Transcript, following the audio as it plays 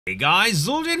Hey guys,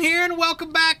 Zueljin here and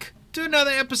welcome back to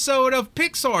another episode of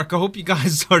PixArk. I hope you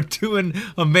guys are doing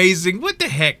amazing. What the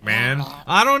heck, man?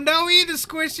 I don't know either,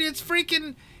 Squishy.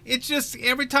 It's just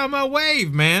every time I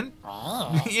wave, man.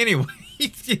 Anyway,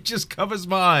 it just covers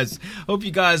my eyes. Hope you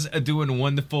guys are doing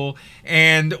wonderful.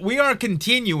 And we are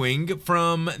continuing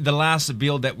from the last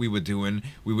build that we were doing.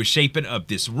 We were shaping up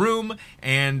this room,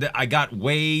 and I got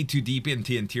way too deep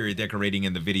into interior decorating,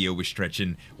 and the video was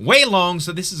stretching way long.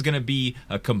 So this is going to be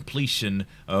a completion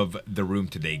of the room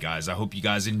today, guys. I hope you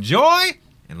guys enjoy,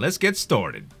 and let's get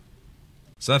started.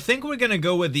 So I think we're going to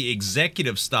go with the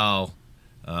executive style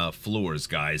floors,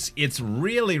 guys. It's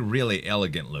really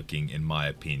elegant looking, in my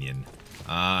opinion.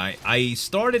 I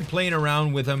started playing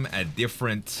around with them at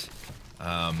different,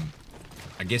 I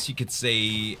guess you could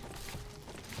say,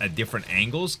 at different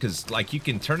angles, because like you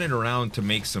can turn it around to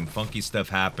make some funky stuff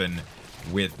happen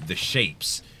with the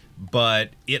shapes, but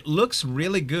it looks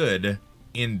really good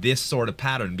in this sort of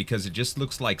pattern because it just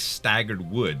looks like staggered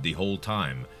wood the whole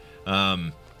time.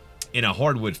 In a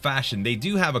hardwood fashion. They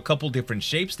do have a couple different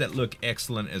shapes that look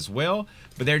excellent as well,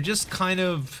 but they're just kind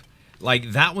of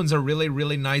like, that one's a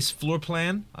really nice floor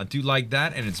plan. I do like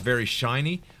that, and it's very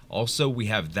shiny. Also, we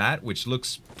have that, which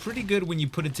looks pretty good when you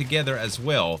put it together as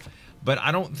well, but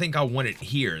I don't think I want it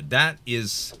here. That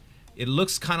is, it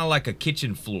looks kind of like a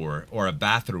kitchen floor or a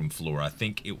bathroom floor. I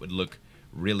think it would look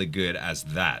really good as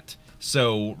that.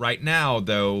 So right now,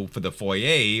 though, for the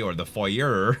foyer or the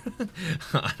foyer,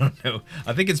 I don't know.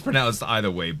 I think it's pronounced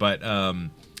either way, but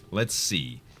let's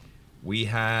see. We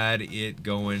had it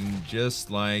going just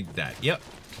like that. Yep.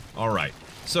 All right.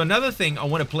 So another thing I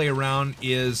want to play around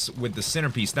is with the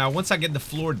centerpiece. Now, once I get the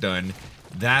floor done,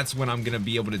 that's when I'm going to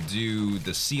be able to do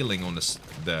the ceiling on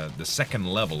the second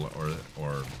level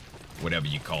or whatever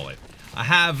you call it. I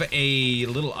have a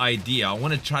little idea. I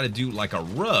want to try to do like a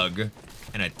rug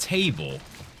and a table,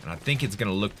 and I think it's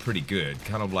gonna look pretty good,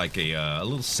 kind of like a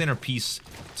little centerpiece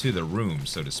to the room,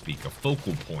 so to speak, a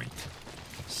focal point.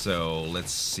 So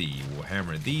let's see, we'll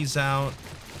hammer these out.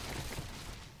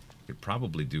 Could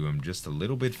probably do them just a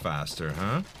little bit faster,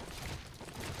 huh?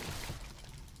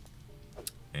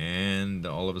 And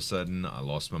all of a sudden I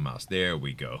lost my mouse. There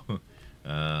we go.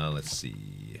 Let's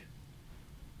see,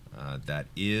 that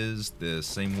is the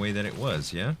same way that it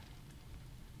was, yeah?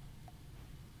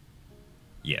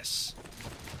 Yes.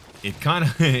 It kind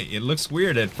of it looks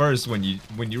weird at first when you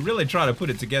really try to put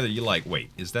it together. You're like,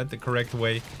 wait, is that the correct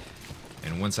way?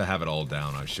 And once I have it all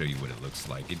down, I'll show you what it looks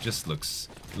like. It just looks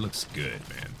good,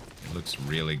 man. It looks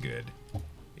really good.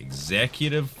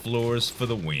 Executive floors for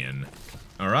the win.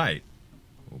 All right.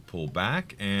 We'll pull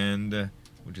back and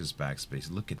we'll just backspace.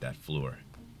 Look at that floor.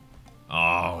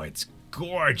 Oh, it's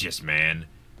gorgeous, man.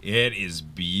 It is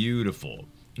beautiful.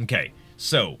 Okay,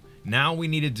 so now we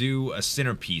need to do a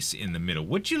centerpiece in the middle.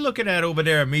 What you looking at over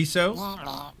there, Miso?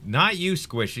 Not you,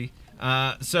 Squishy.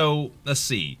 So, let's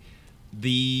see.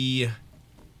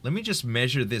 Let me just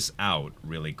measure this out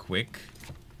really quick.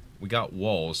 We got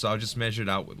walls, so I'll just measure it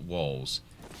out with walls.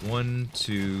 1,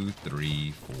 2,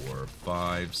 3, 4,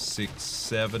 5, 6,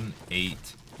 7, 8,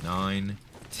 9,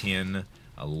 10,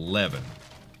 11.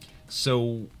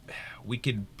 So, we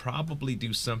could probably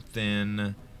do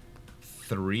something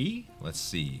 3. Let's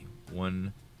see.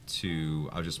 1, 2.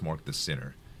 I'll just mark the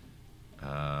center.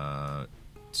 1,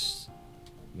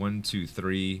 2,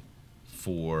 3,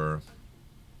 4,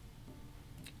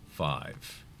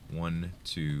 5. 1,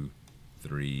 2,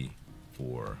 3,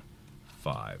 4,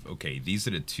 5. Okay, these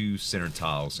are the 2 center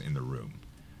tiles in the room.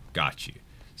 Got you.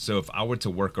 So if I were to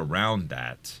work around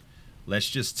that, let's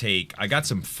just take, I got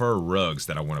some fur rugs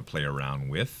that I want to play around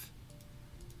with.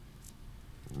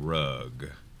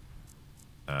 Rug.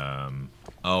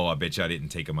 Oh, I bet you I didn't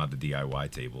take them out the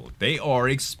DIY table. They are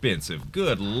expensive.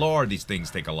 Good lord, these things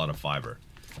take a lot of fiber.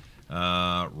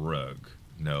 Rug.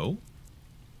 No.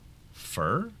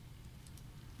 Fur?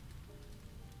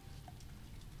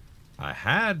 I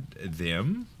had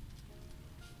them.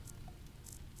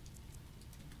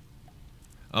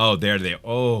 Oh, there they are.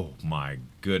 Oh, my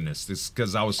goodness. This is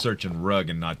because I was searching rug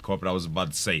and not carpet. I was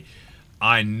about to say,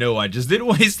 I know I just didn't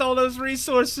waste all those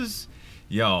resources.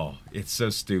 Yo, it's so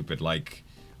stupid. Like,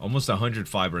 almost 100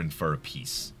 fiber and fur a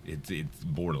piece. It's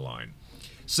borderline.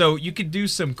 So, you could do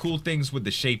some cool things with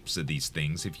the shapes of these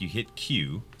things. If you hit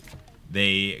Q,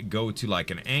 they go to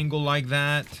like an angle like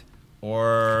that,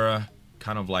 or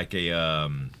kind of like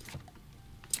a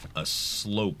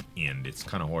slope end. It's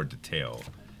kind of hard to tell.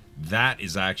 That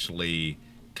is actually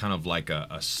kind of like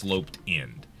a sloped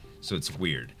end. So, it's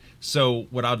weird. So,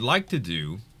 what I'd like to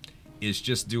do is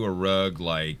just do a rug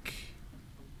like,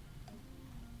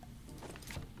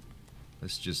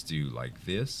 let's just do like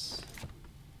this.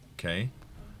 Okay.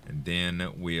 And then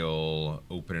we'll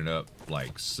open it up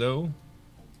like so.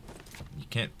 You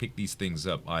can't pick these things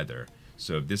up either.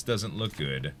 So if this doesn't look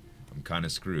good, I'm kind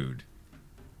of screwed.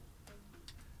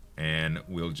 And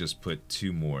we'll just put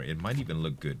 2 more. It might even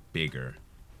look good bigger.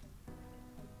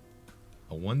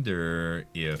 I wonder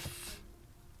if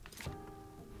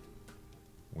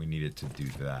we needed to do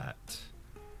that.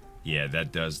 Yeah,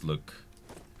 that does look...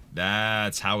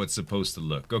 That's how it's supposed to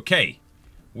look. Okay.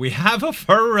 We have a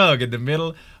fur rug in the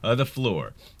middle of the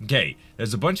floor. Okay,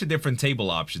 there's a bunch of different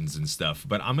table options and stuff,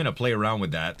 but I'm going to play around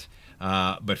with that.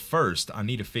 But first, I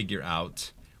need to figure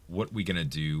out what we're going to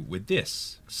do with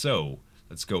this. So,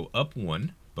 let's go up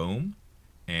 1, boom,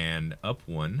 and up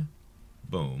 1,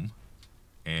 boom,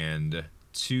 and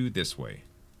 2 this way.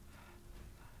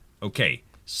 Okay,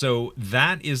 so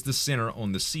that is the center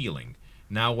on the ceiling.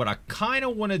 Now, what I kind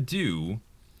of want to do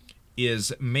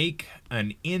is make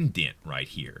an indent right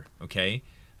here, okay?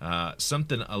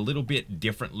 Something a little bit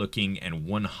different looking and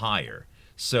 1 higher.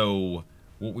 So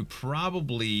what we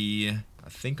probably, I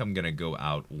think I'm gonna go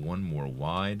out 1 more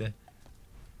wide.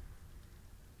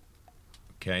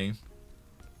 Okay.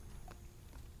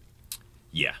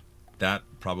 Yeah, that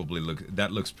probably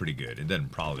looks pretty good. It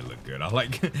doesn't probably look good.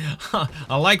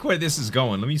 I like where this is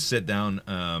going. Let me set down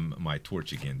my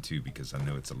torch again too, because I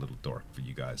know it's a little dark for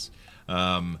you guys.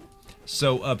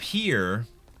 So up here,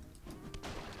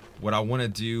 what I want to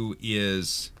do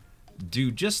is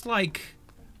do just like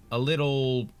a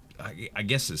little, I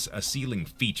guess it's a ceiling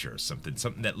feature, something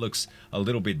that looks a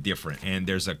little bit different. And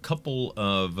there's a couple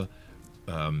of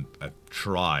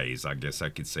tries, I guess I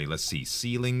could say. Let's see,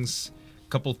 ceilings,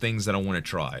 couple things that I want to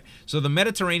try. So the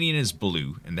Mediterranean is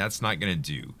blue, and that's not going to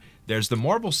do. There's the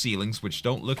marble ceilings, which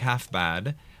don't look half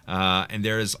bad. And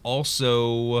there is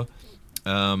also...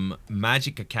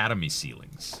 Magic Academy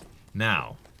ceilings.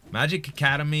 Now, Magic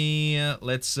Academy,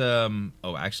 let's, oh,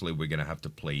 actually, we're gonna have to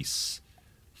place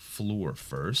floor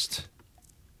first.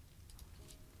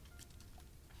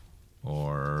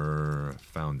 Or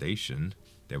foundation.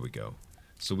 There we go.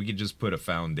 So we could just put a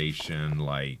foundation,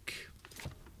 like,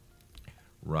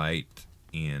 right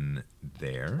in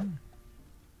there.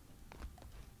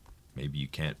 Maybe you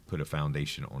can't put a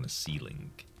foundation on a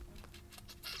ceiling.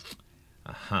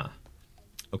 Uh-huh.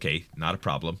 Okay, not a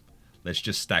problem. Let's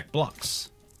just stack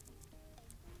blocks.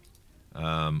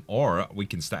 Or we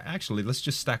can stack... Actually, let's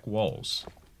just stack walls.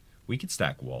 We could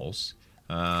stack walls.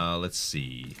 Let's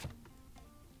see.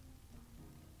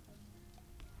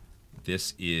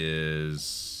 This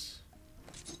is...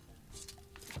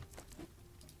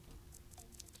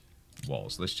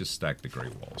 walls. Let's just stack the gray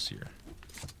walls here.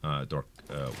 Dark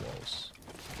walls.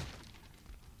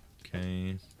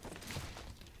 Okay.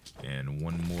 And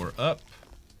 1 more up.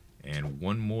 And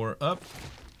 1 more up.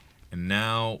 And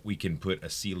now we can put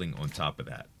a ceiling on top of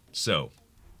that. So,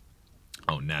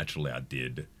 oh, naturally I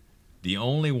did. The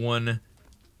only one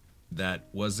that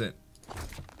wasn't...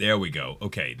 There we go.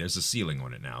 Okay, there's a ceiling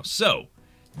on it now. So,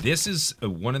 this is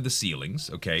one of the ceilings,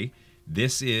 okay?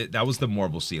 That was the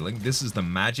marble ceiling. This is the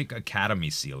Magic Academy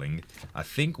ceiling. I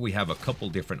think we have a couple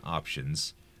different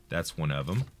options. That's one of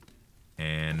them.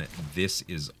 And this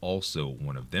is also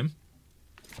one of them.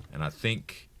 And I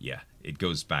think, yeah, it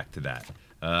goes back to that.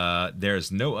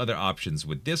 There's no other options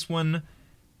with this one.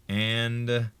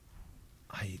 And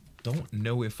I don't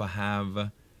know if I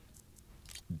have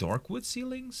darkwood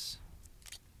ceilings.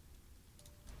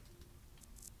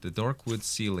 The darkwood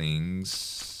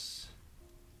ceilings...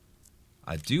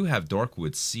 I do have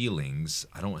darkwood ceilings.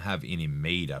 I don't have any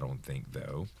made, I don't think,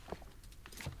 though.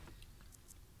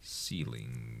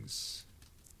 Ceilings...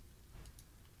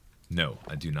 No,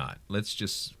 I do not. Let's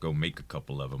just go make a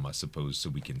couple of them, I suppose, so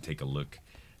we can take a look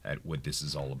at what this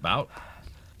is all about.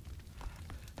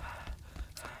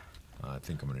 I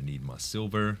think I'm going to need my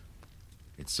silver.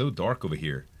 It's so dark over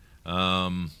here.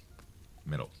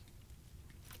 Metal.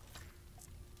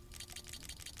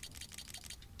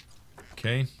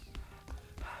 Okay.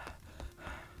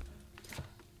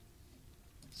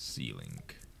 Ceiling.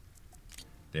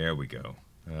 There we go.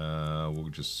 We'll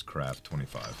just craft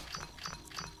 25.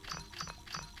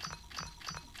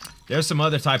 There's some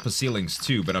other type of ceilings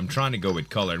too, but I'm trying to go with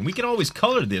color. And we can always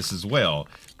color this as well,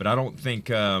 but I don't think,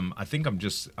 I think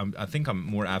I'm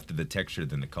more after the texture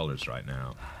than the colors right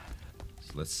now.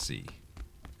 So let's see.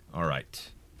 All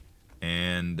right.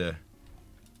 And...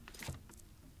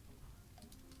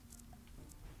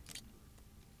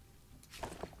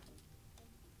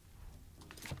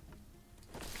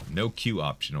 no Q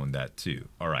option on that too.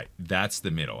 All right, that's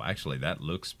the middle. Actually, that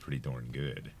looks pretty darn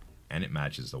good. And it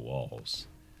matches the walls.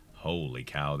 Holy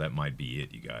cow, that might be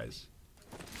it, you guys.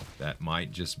 That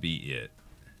might just be it.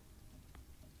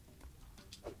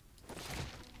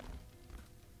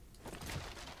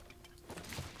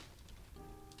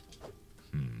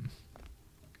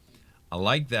 I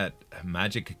like that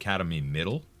Magic Academy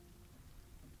middle.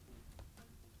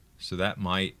 So that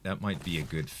might be a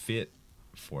good fit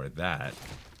for that.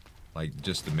 Like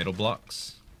just the middle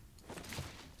blocks.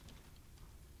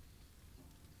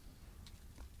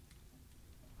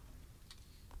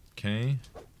 Okay.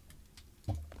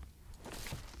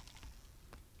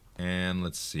 And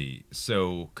let's see.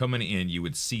 So coming in, you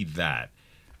would see that.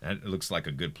 That looks like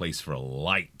a good place for a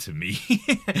light to me,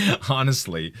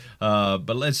 honestly.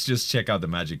 But let's just check out the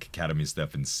Magic Academy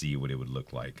stuff and see what it would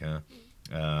look like. Huh?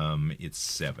 It's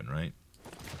 7, right?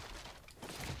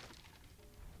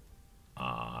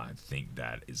 I think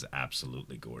that is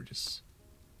absolutely gorgeous.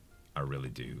 I really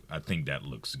do. I think that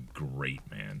looks great,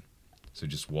 man. So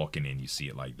just walking in, you see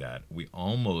it like that. I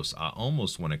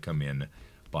almost want to come in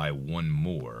by one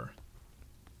more.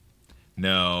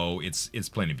 No, it's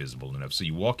plenty visible enough. So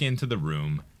you walk into the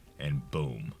room and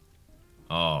boom.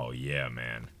 Oh yeah,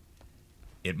 man.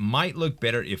 It might look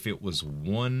better if it was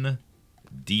one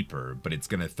deeper, but it's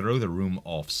gonna throw the room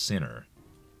off center.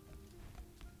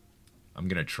 I'm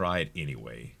gonna try it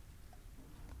anyway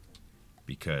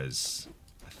because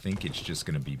I think it's just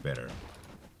gonna be better.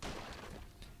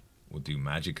 We'll do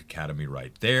Magic Academy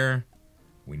right there.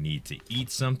 We need to eat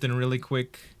something really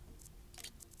quick.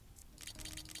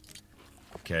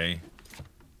 Okay.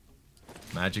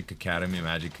 Magic Academy,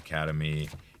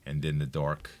 and then the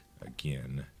dark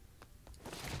again.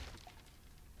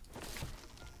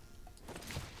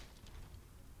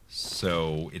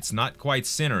 So it's not quite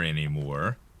center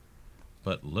anymore,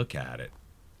 but look at it.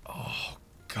 Oh,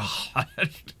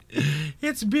 God.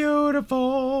 It's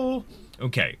beautiful.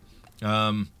 Okay.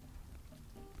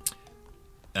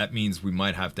 That means we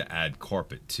might have to add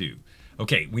carpet too.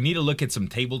 Okay, we need to look at some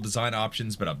table design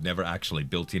options, but I've never actually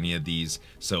built any of these.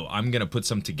 So I'm going to put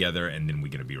some together and then we're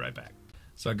going to be right back.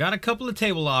 So I got a couple of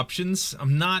table options.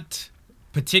 I'm not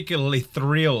particularly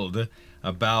thrilled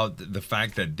about the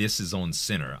fact that this is on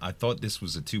center. I thought this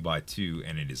was a 2x2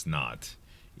 and it is not.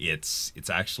 It's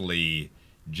actually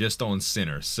just on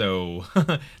center. So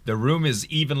the room is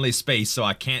evenly spaced, so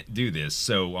I can't do this.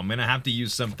 So I'm gonna have to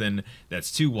use something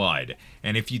that's too wide.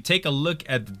 And if you take a look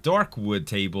at the dark wood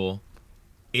table,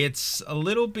 it's a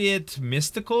little bit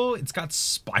mystical. It's got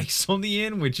spikes on the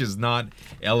end, which is not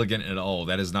elegant at all.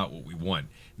 That is not what we want.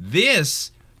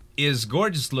 This is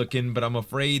gorgeous looking, but I'm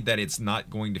afraid that it's not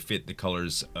going to fit the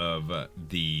colors of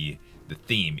the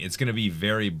theme. It's gonna be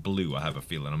very blue, I have a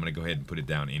feeling. I'm gonna go ahead and put it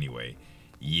down anyway.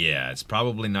 Yeah, it's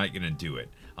probably not gonna do it.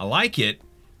 I like it,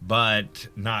 but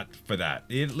not for that.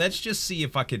 Let's just see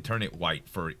if I can turn it white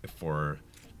for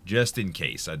just in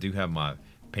case. I do have my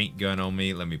paint gun on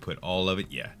me. Let me put all of it.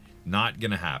 Yeah, not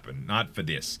gonna happen. Not for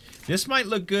this. This might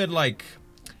look good like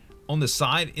on the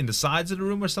side, in the sides of the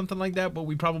room or something like that, but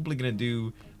we're probably gonna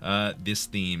do this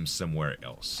theme somewhere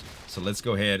else. So let's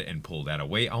go ahead and pull that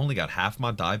away. I only got half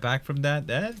my dye back from that.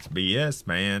 That's BS,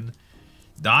 man.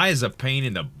 Dye is a pain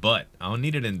in the butt. I don't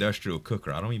need an industrial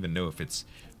cooker. I don't even know if it's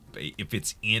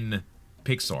in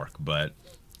PixArk, but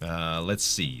let's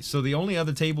see. So the only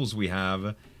other tables we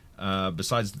have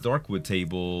besides the darkwood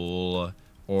table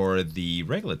or the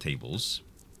regular tables,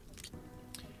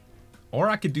 or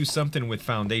I could do something with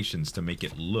foundations to make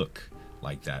it look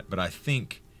like that, but I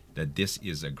think that this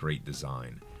is a great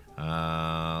design.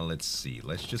 Let's see.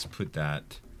 Let's just put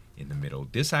that in the middle.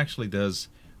 This actually does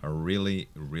a really,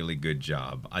 really good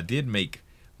job. I did make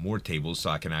more tables so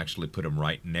I can actually put them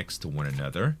right next to one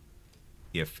another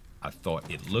if I thought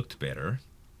it looked better.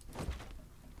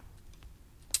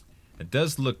 It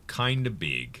does look kind of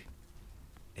big.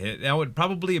 That would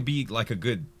probably be like a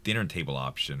good dinner table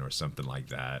option or something like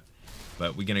that.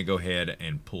 But we're going to go ahead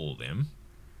and pull them.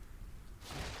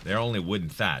 They're only wooden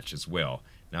thatch as well.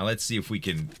 Now let's see if we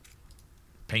can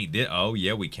paint it. Oh,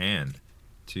 yeah, we can.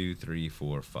 2, 3,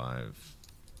 4, 5.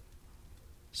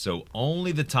 So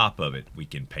only the top of it we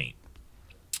can paint.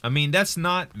 I mean, that's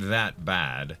not that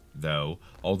bad, though.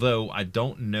 Although I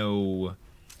don't know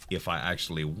if I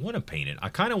actually want to paint it. I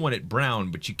kind of want it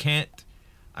brown, but you can't.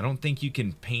 I don't think you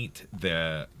can paint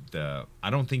I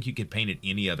don't think you can paint it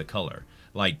any other color.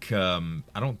 Like, I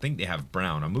don't think they have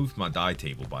brown. I moved my dye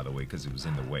table, by the way, because it was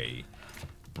in the way.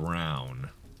 Brown.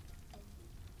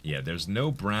 Yeah, there's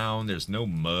no brown. There's no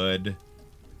mud.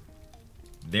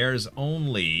 There's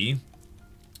only...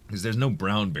 because there's no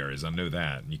brown berries, I know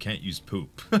that. You can't use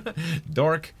poop.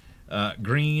 Dark,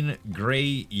 green,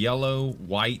 gray, yellow,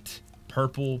 white,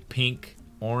 purple, pink,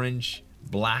 orange,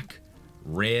 black,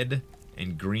 red,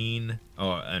 and green.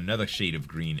 Oh, another shade of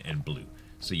green and blue.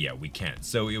 So yeah, we can't.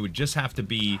 So it would just have to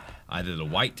be either the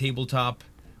white tabletop,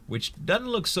 which doesn't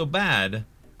look so bad,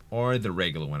 or the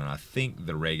regular one. And I think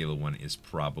the regular one is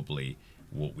probably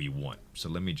what we want. So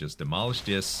let me just demolish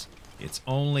this. It's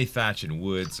only thatch and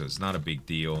wood, so it's not a big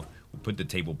deal. We'll put the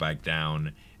table back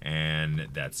down, and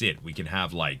that's it. We can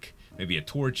have like maybe a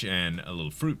torch and a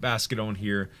little fruit basket on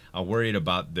here. I'll worry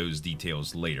about those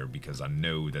details later because I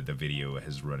know that the video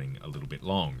is running a little bit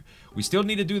long. We still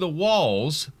need to do the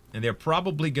walls, and they're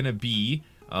probably going to be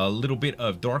a little bit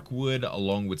of dark wood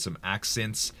along with some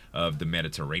accents of the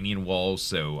Mediterranean walls.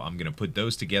 So I'm going to put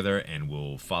those together and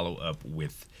we'll follow up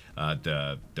with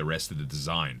the rest of the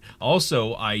design.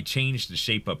 Also, I changed the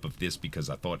shape up of this because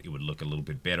I thought it would look a little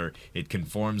bit better. It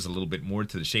conforms a little bit more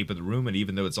to the shape of the room, and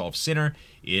even though it's off center,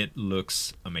 it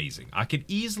looks amazing. I could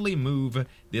easily move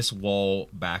this wall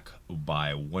back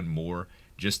by one more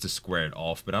just to square it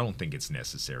off, but I don't think it's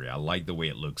necessary. I like the way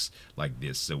it looks like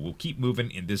this, so we'll keep moving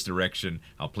in this direction.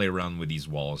 I'll play around with these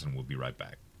walls and we'll be right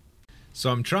back. So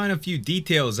I'm trying a few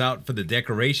details out for the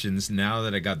decorations now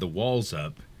that I got the walls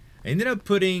up. I ended up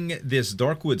putting this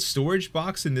darkwood storage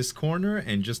box in this corner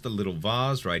and just a little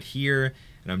vase right here,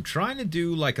 and I'm trying to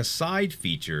do like a side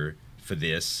feature for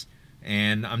this,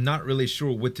 and I'm not really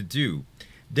sure what to do.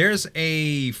 There's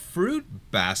a fruit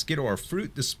basket or a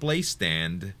fruit display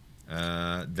stand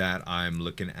that I'm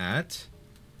looking at.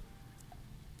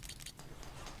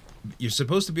 You're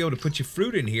supposed to be able to put your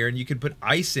fruit in here, and you can put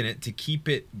ice in it to keep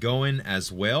it going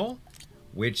as well,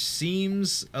 which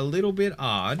seems a little bit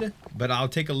odd, but I'll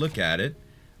take a look at it.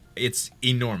 It's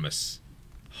enormous.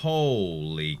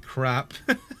 Holy crap.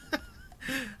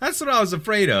 That's what I was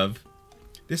afraid of.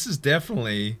 This is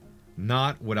definitely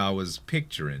not what I was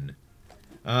picturing.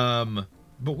 But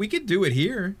we could do it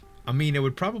here. I mean, it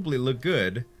would probably look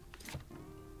good.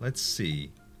 Let's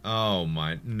see. Oh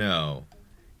my, no.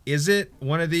 Is it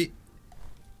one of the...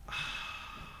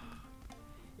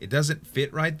 It doesn't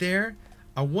fit right there.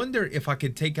 I wonder if I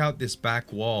could take out this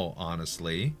back wall,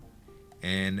 honestly,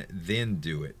 and then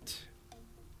do it.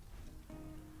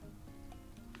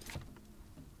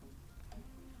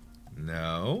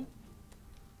 No.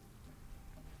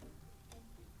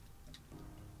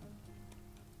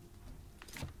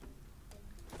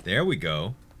 There we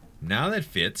go. Now that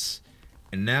fits.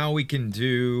 And now we can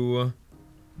do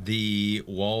the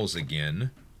walls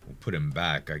again. We'll put them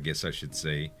back, I guess I should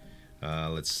say.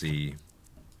 Let's see.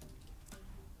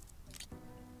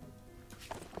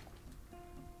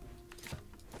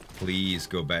 Please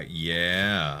go back.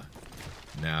 Yeah.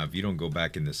 Now, if you don't go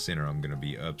back in the center, I'm going to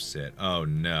be upset. Oh,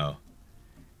 no.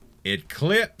 It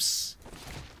clips.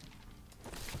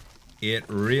 It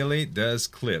really does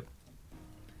clip.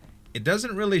 It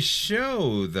doesn't really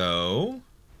show, though.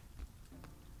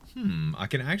 I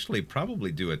can actually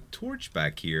probably do a torch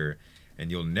back here,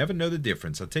 and you'll never know the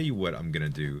difference. I'll tell you what I'm going to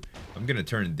do. I'm going to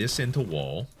turn this into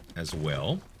wall as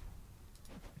well.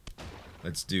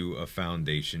 Let's do a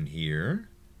foundation here.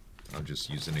 I'll just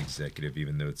use an executive,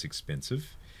 even though it's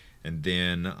expensive. And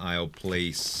then I'll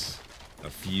place a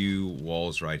few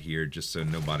walls right here, just so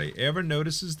nobody ever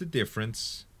notices the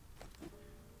difference.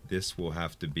 This will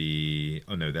have to be...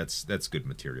 Oh, no, that's good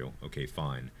material. Okay,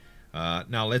 fine.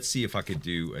 Now, let's see if I could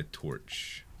do a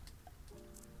torch.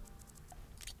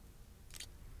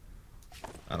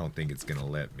 I don't think it's going to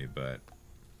let me, but...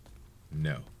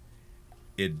 No.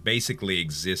 It basically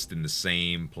exists in the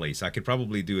same place. I could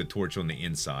probably do a torch on the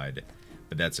inside,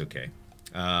 but that's okay.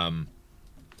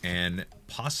 And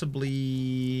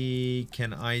possibly...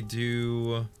 Can I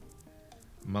do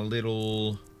my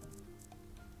little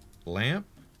lamp?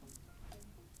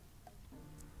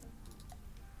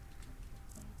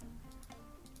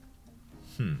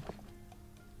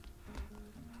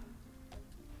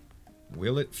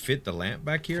 Will it fit the lamp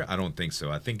back here? I don't think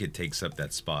so. I think it takes up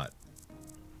that spot.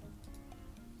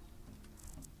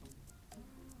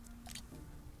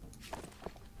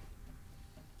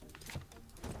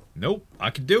 Nope,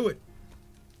 I can do it.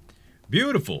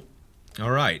 Beautiful.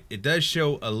 All right, it does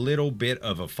show a little bit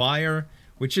of a fire,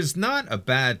 which is not a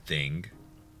bad thing.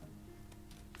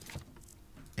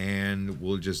 And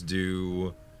we'll just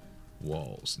do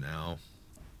walls now.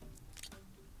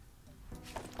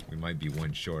 We might be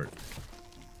one short.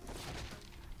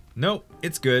 Nope,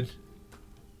 it's good.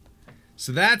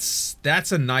 So that's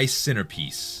a nice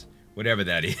centerpiece. Whatever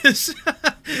that is.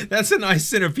 That's a nice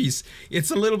centerpiece.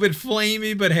 It's a little bit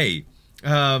flamey, but hey.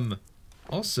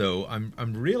 Also,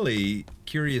 I'm really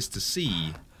curious to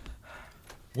see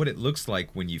what it looks like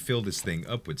when you fill this thing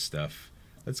up with stuff.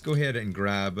 Let's go ahead and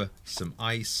grab some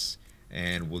ice,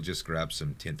 and we'll just grab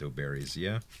some tinto berries,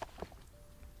 yeah?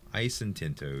 Ice and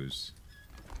tintos.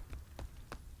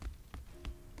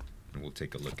 And we'll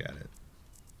take a look at it.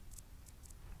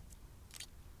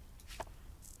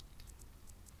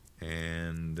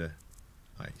 And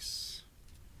ice.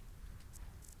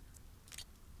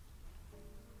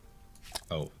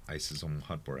 Ice is on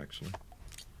hotbar, actually.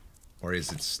 Or is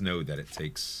it snow that it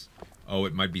takes? Oh,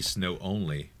 it might be snow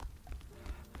only.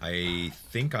 I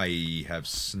think I have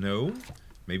snow.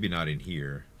 Maybe not in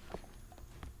here.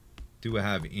 Do I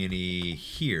have any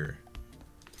here?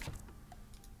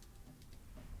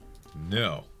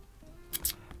 No.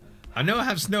 I know I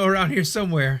have snow around here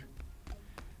somewhere.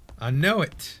 I know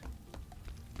it.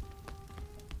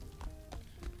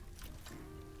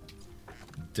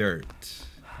 Dirt.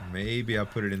 Maybe I'll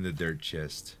put it in the dirt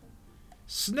chest.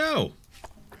 Snow!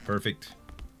 Perfect.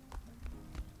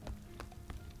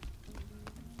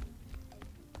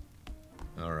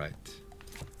 Alright.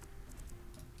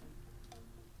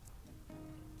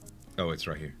 Oh, it's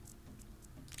right here.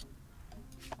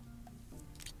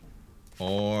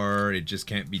 Or it just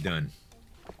can't be done.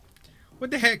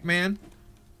 What the heck, man?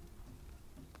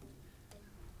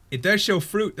 It does show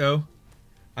fruit, though.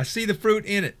 I see the fruit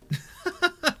in it.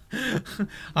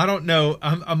 I don't know.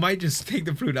 I might just take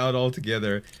the fruit out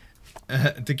altogether.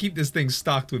 To keep this thing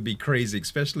stocked would be crazy,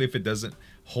 especially if it doesn't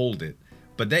hold it.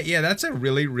 But that, yeah, that's a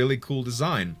really, really cool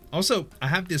design. Also, I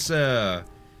have this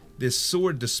this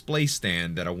sword display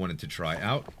stand that I wanted to try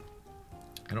out.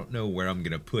 I don't know where I'm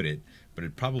gonna put it, but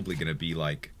it's probably gonna be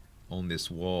like on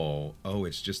this wall. Oh,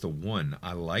 it's just a 1.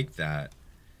 I like that.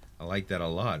 I like that a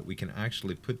lot. We can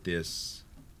actually put this.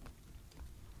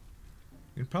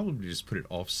 We can probably just put it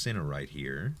off center right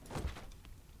here.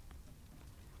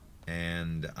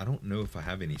 And I don't know if I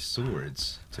have any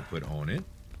swords to put on it.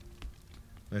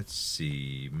 Let's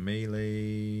see.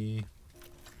 Melee.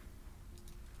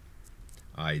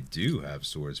 I do have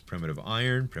swords. Primitive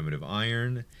iron,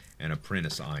 and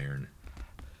apprentice iron.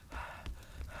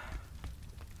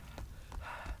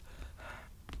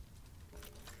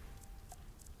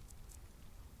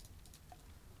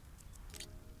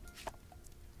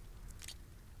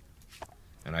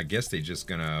 And I guess they're just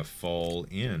gonna fall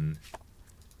in.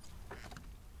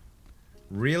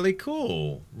 Really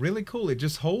cool. Really cool. It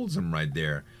just holds them right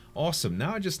there. Awesome.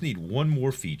 Now I just need one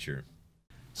more feature.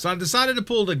 So I decided to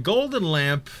pull the golden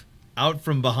lamp out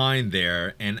from behind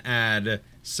there and add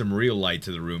some real light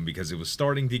to the room because it was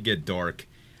starting to get dark.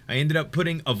 I ended up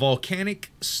putting a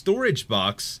volcanic storage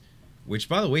box, which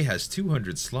by the way has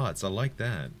 200 slots. I like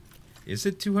that. Is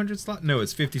it 200 slots? No,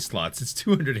 it's 50 slots. It's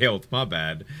 200 health. My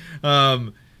bad.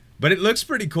 But it looks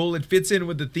pretty cool. It fits in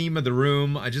with the theme of the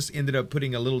room. I just ended up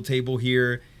putting a little table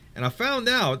here. And I found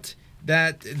out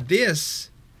that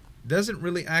this doesn't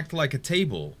really act like a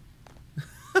table.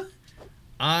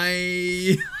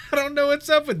 I don't know what's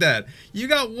up with that. You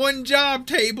got one job,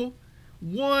 table.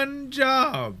 One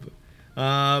job.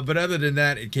 But other than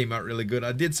that, it came out really good.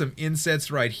 I did some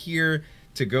insets right here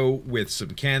to go with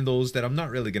some candles that I'm not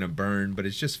really going to burn, but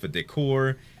it's just for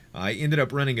decor. I ended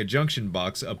up running a junction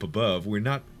box up above. We're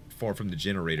not far from the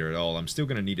generator at all. I'm still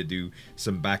going to need to do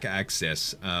some back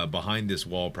access behind this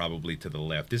wall, probably to the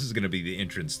left. This is going to be the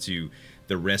entrance to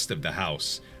the rest of the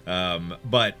house.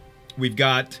 But we've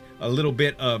got a little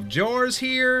bit of jars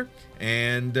here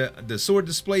and the sword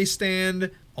display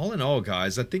stand. All in all,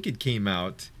 guys, I think it came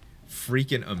out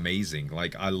freaking amazing.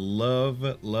 Like, I love,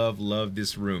 love, love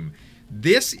this room.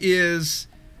 This is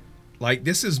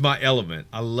my element.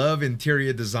 I love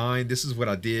interior design. This is what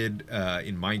I did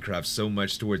in Minecraft so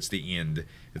much towards the end.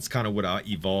 It's kind of what I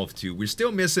evolved to. We're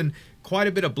still missing quite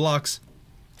a bit of blocks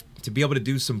to be able to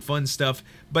do some fun stuff.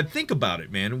 But think about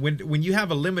it, man. When you have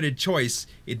a limited choice,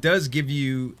 it does give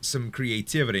you some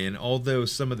creativity. And although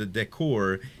some of the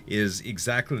decor is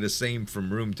exactly the same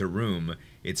from room to room,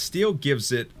 it still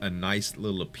gives it a nice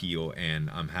little appeal, and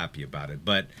I'm happy about it.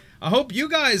 But I hope you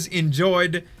guys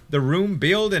enjoyed the room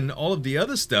build and all of the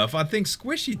other stuff. I think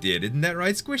Squishy did. Isn't that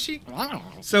right, Squishy?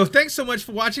 So thanks so much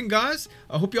for watching, guys.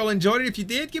 I hope y'all enjoyed it. If you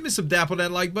did, give me some dap on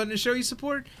that like button to show your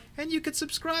support. And you can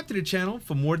subscribe to the channel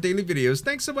for more daily videos.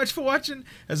 Thanks so much for watching.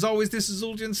 As always, this is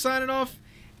Zueljin signing off.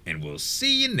 And we'll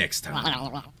see you next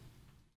time.